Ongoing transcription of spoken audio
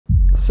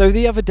So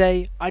the other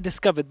day, I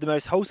discovered the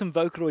most wholesome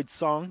Vocaloid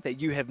song that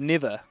you have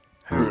never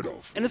heard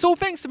of. And it's all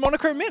thanks to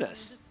Monochrome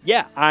Menace.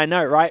 Yeah, I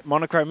know, right?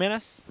 Monochrome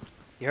Menace.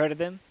 You heard of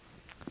them?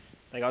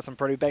 They got some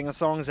pretty banger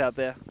songs out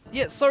there.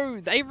 Yeah, so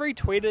they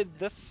retweeted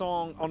this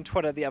song on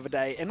Twitter the other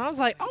day, and I was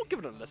like, I'll give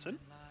it a listen.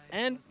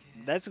 And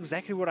that's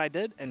exactly what I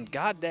did, and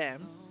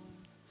goddamn,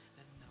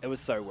 it was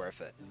so worth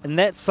it. And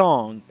that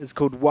song is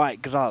called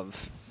White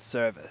Glove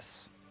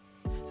Service.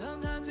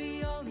 Sometimes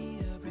we all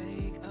need a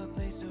break, a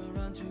place to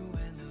run to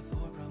when the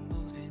floor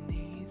crumbles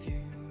beneath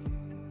you.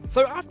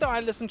 So after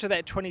I listened to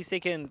that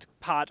 20-second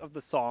part of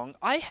the song,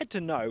 I had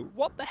to know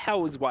what the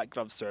hell was White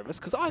Glove Service,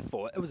 because I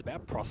thought it was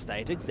about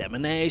prostate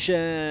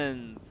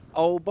examinations.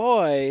 Oh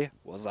boy,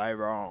 was I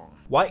wrong.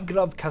 White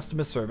Glove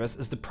Customer Service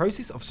is the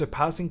process of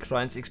surpassing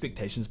clients'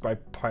 expectations by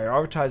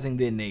prioritizing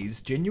their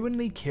needs,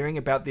 genuinely caring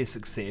about their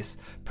success,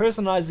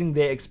 personalizing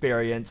their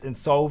experience, and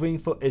solving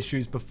for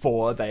issues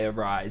before they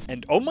arise.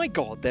 And oh my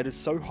god, that is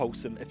so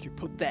wholesome if you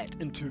put that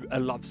into a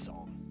love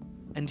song.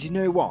 And you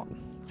know what?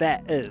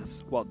 That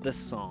is what this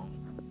song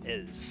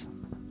is.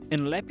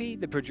 And Lappy,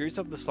 the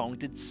producer of the song,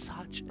 did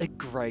such a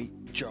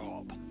great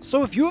job.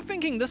 So if you're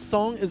thinking this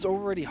song is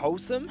already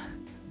wholesome,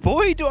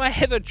 boy do I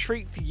have a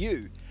treat for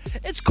you.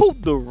 It's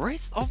called The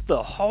Rest of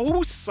the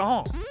Whole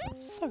Song.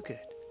 So good,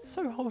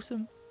 so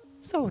wholesome,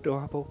 so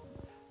adorable.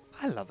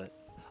 I love it.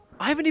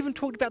 I haven't even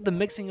talked about the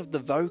mixing of the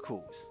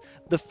vocals,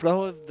 the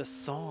flow of the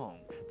song,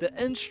 the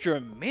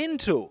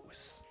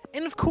instrumentals,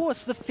 and of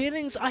course the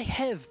feelings I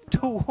have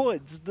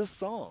towards the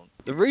song.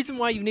 The reason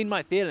why you need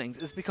my feelings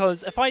is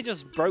because if I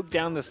just broke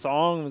down the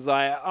song and was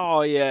like,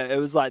 oh yeah, it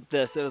was like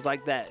this, it was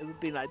like that, it would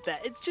be like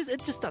that, it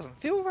just doesn't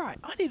feel right.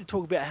 I need to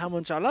talk about how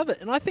much I love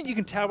it, and I think you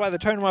can tell by the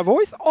tone of my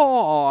voice,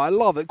 oh, I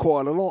love it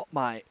quite a lot,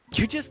 mate.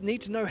 You just need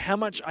to know how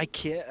much I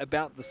care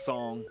about the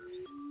song.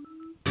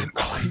 And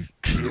I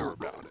care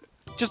about it.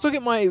 Just look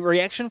at my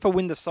reaction for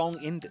when the song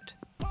ended.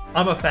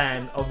 I'm a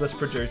fan of this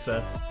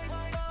producer.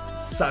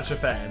 Such a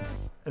fan.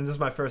 And this is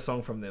my first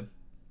song from them.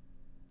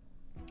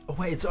 Oh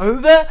wait, it's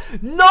over?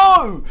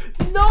 No!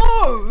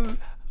 No!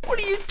 What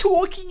are you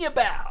talking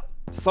about?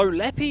 So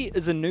Lappy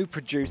is a new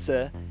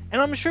producer,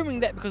 and I'm assuming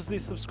that because their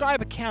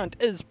subscriber count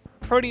is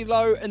pretty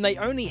low and they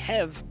only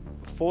have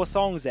 4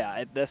 songs out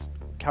at this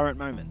current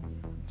moment.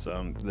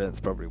 So that's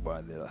probably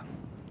why they're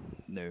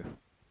new.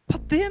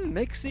 But their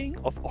mixing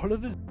of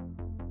Oliver's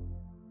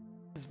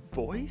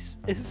voice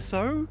is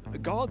so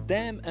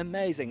goddamn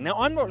amazing. Now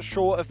I'm not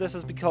sure if this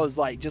is because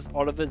like just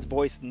Oliver's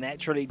voice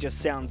naturally just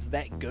sounds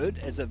that good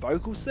as a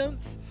vocal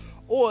synth,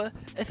 or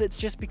if it's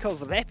just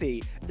because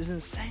Lappy is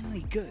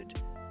insanely good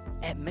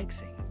at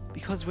mixing.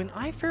 Because when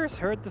I first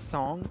heard the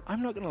song,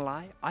 I'm not gonna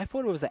lie, I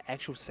thought it was an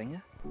actual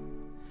singer.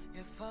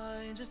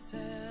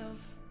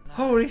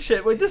 Holy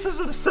shit, wait, this is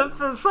a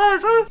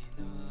synthesizer?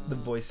 The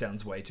voice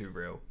sounds way too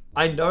real.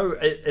 I know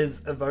it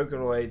is a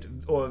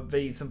Vocaloid or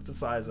V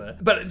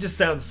synthesizer, but it just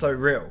sounds so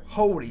real.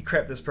 Holy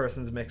crap, this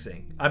person's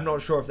mixing. I'm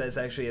not sure if that's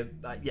actually a,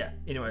 yeah,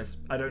 anyways,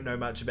 I don't know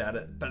much about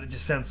it, but it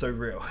just sounds so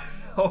real.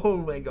 Oh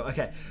my god,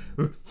 okay.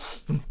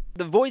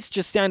 The voice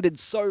just sounded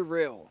so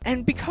real.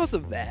 And because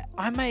of that,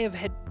 I may have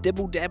had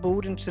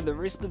dibble-dabbled into the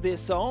rest of their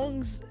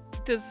songs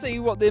to see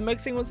what their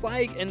mixing was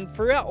like, and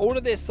throughout all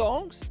of their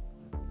songs,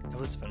 it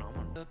was phenomenal.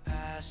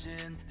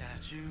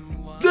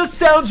 This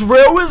sounds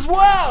real as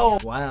well!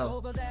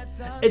 Wow.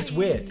 It's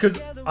weird, because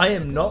I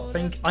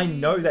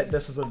know that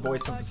this is a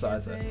voice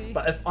synthesizer,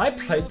 but if I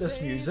played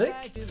this music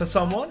for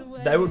someone,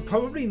 they would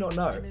probably not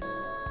know.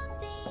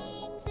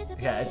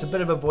 Okay, it's a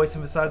bit of a voice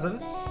synthesizer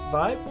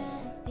vibe,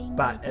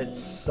 but it's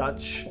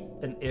such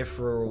an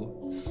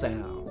ethereal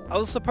sound. I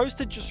was supposed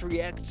to just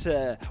react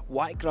to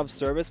White Glove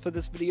Service for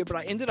this video, but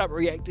I ended up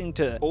reacting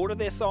to all of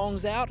their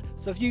songs out.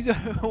 So if you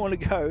want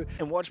to go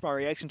and watch my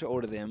reaction to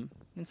all of them,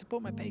 then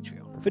support my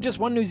Patreon. For just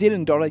 $1 New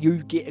Zealand dollar,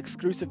 you get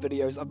exclusive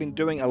videos. I've been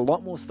doing a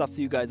lot more stuff for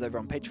you guys over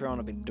on Patreon.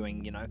 I've been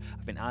doing,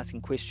 I've been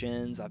asking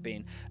questions. I've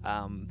been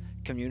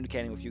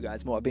communicating with you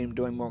guys more. I've been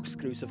doing more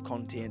exclusive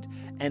content.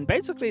 And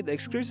basically, the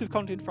exclusive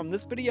content from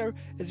this video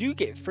is you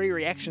get free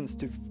reactions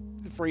to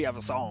 3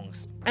 other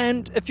songs.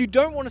 And if you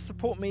don't want to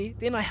support me,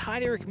 then I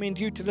highly recommend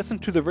you to listen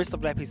to the rest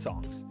of Lappy's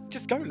songs.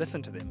 Just go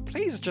listen to them.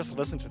 Please just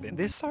listen to them.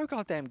 They're so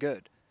goddamn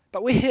good.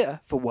 But we're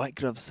here for White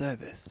Glove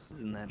Service.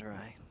 Isn't that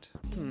right?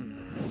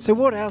 So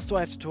what else do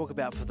I have to talk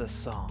about for this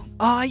song?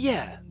 Ah,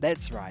 yeah,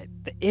 that's right.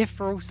 The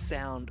ethereal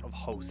sound of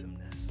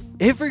wholesomeness.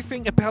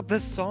 Everything about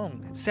this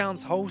song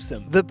sounds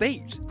wholesome. The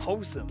beat,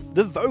 wholesome.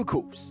 The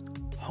vocals,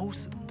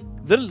 wholesome.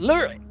 The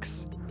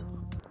lyrics,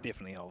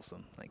 definitely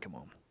wholesome. Like, come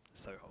on.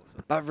 So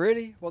wholesome. But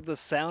really, what the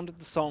sound of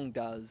the song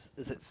does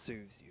is it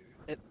soothes you.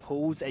 It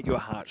pulls at your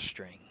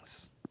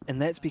heartstrings. And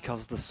that's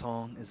because the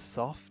song is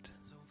soft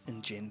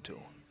and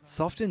gentle.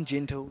 Soft and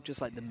gentle,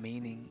 just like the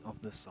meaning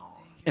of the song.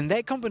 And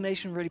that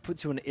combination really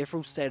puts you in an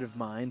ethereal state of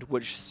mind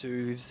which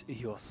soothes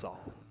your soul.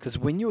 Because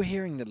when you're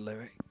hearing the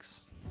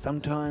lyrics,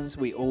 sometimes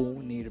we all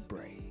need a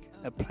break.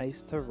 A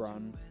place to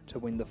run to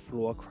when the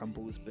floor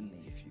crumbles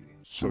beneath you.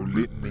 So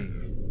let me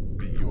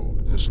be your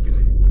escape.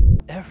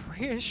 It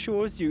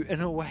reassures you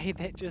in a way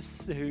that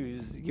just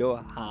soothes your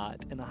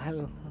heart, and I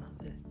love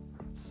it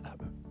so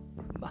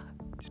much.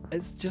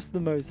 It's just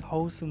the most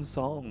wholesome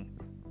song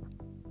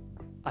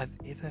I've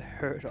ever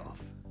heard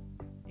of,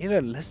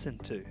 ever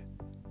listened to.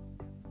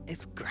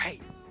 It's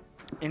great.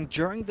 And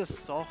during this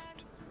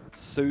soft,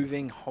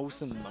 soothing,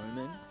 wholesome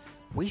moment,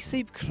 we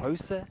seep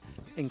closer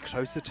and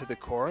closer to the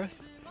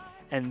chorus,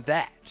 and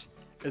that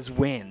is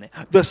when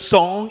the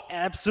song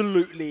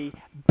absolutely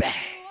bangs.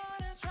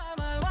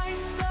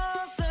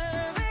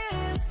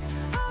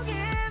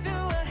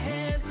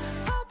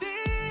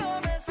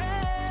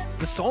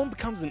 The song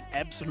becomes an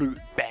absolute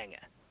banger.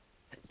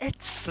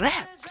 It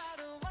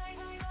slaps.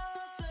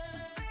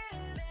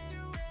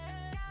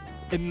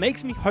 It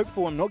makes me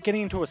hopeful I'm not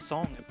getting into a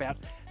song about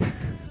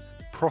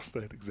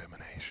Prostate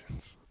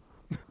examinations.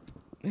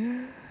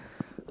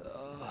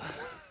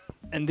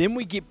 And then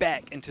we get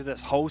back into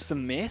this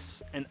wholesome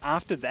mess, and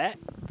after that,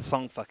 the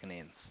song fucking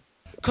ends.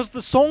 Because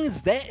the song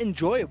is that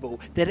enjoyable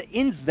that it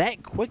ends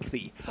that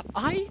quickly.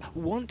 I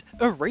want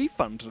a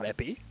refund,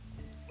 Lappy.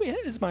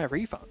 Where is my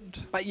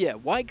refund? But yeah,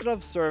 White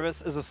Glove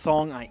Service is a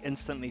song I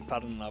instantly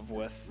fell in love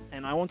with,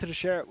 and I wanted to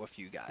share it with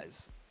you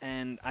guys.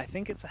 And I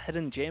think it's a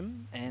hidden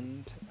gem,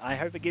 and I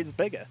hope it gets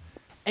bigger.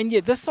 And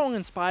yeah, this song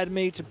inspired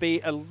me to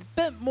be a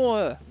bit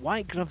more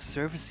White Glove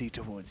Servicey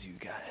towards you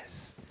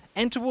guys.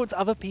 And towards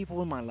other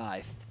people in my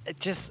life. It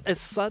just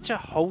is such a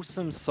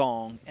wholesome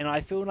song, and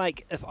I feel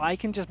like if I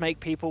can just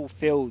make people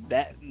feel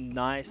that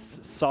nice,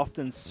 soft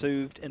and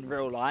soothed in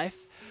real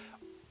life,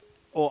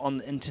 or on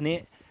the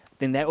internet,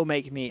 then that will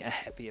make me a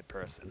happier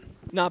person.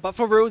 Nah, but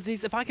for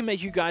realsies, if I can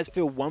make you guys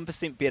feel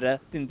 1% better,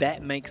 then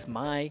that makes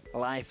my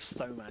life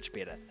so much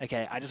better.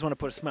 Okay, I just want to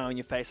put a smile on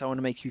your face. I want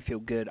to make you feel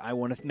good. I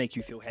want to make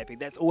you feel happy.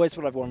 That's always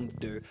what I've wanted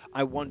to do.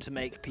 I want to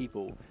make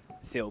people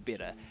feel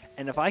better.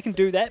 And if I can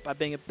do that by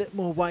being a bit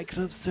more White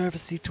Glove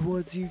Servicey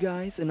towards you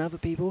guys and other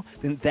people,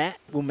 then that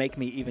will make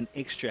me even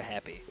extra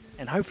happy.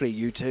 And hopefully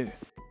you too.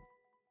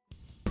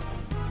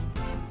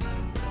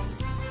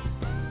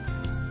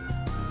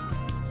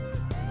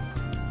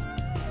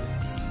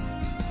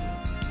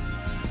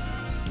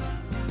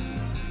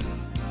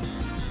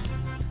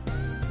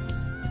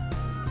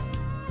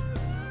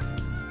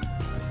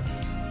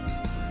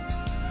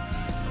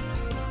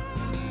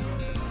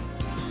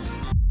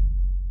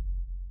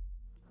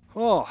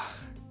 Oh,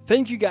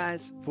 thank you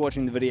guys for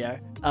watching the video.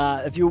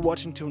 If you were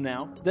watching till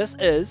now, this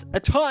is a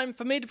time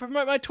for me to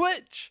promote my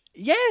Twitch.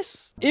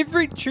 Yes!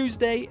 Every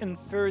Tuesday and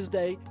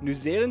Thursday, New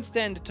Zealand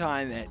Standard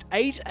Time at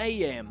 8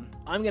 AM,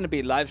 I'm going to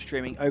be live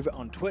streaming over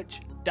on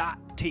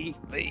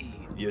twitch.tv.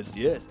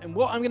 Yes. And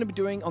what I'm going to be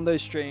doing on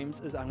those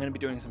streams is I'm going to be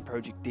doing some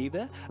Project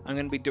Diva. I'm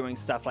going to be doing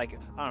stuff like,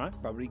 I don't know,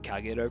 probably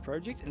Kageto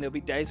Project. And there'll be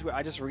days where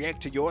I just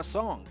react to your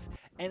songs.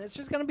 And it's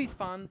just going to be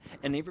fun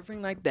and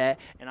everything like that.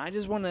 And I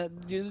just want to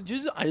do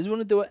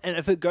it. And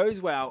if it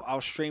goes well, I'll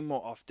stream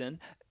more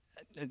often.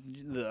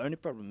 The only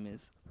problem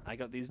is I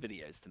got these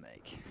videos to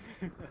make.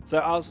 So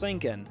I was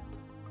thinking,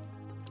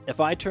 if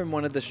I turn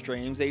one of the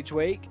streams each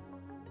week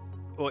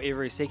or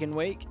every second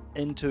week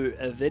into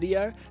a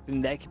video,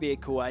 then that could be a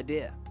cool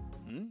idea.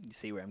 You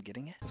see where I'm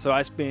getting at? So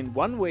I spend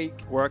 1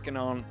 week working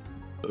on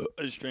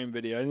a stream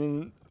video, and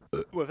then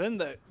within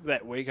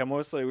that week, I'm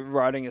also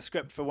writing a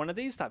script for one of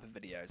these type of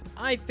videos.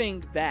 I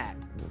think that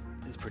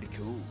is pretty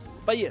cool.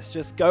 But yes,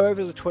 just go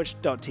over to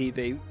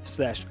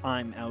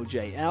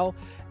twitch.tv/imljl,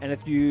 and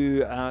if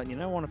you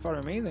want to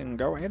follow me, then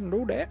go ahead and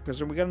do that,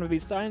 because we're going to be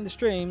starting the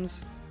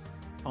streams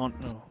on,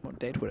 what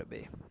date would it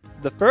be?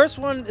 The first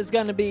one is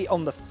going to be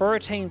on the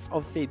 13th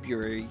of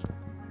February,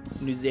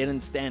 New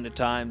Zealand Standard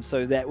Time,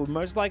 so that would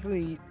most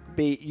likely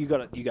be, you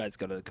guys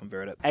got to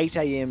convert it, 8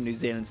 AM New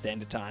Zealand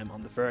Standard Time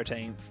on the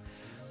 13th.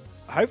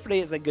 Hopefully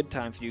it's a good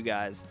time for you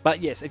guys.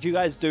 But yes, if you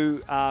guys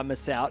do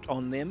miss out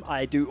on them,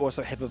 I do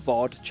also have a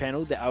VOD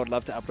channel that I would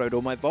love to upload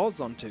all my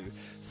VODs onto.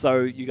 So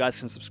you guys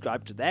can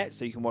subscribe to that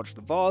so you can watch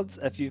the VODs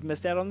if you've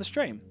missed out on the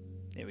stream.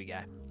 There we go.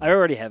 I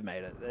already have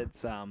made it.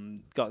 It's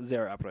got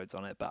 0 uploads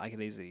on it, but I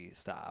can easily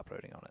start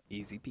uploading on it.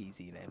 Easy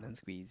peasy, lemon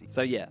squeezy.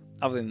 So yeah,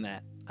 other than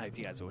that, I hope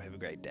you guys all have a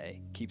great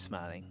day. Keep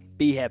smiling.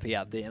 Be happy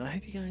out there, and I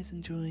hope you guys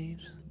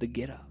enjoyed the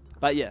get up.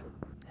 But yeah,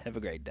 have a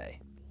great day.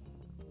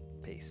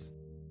 Peace.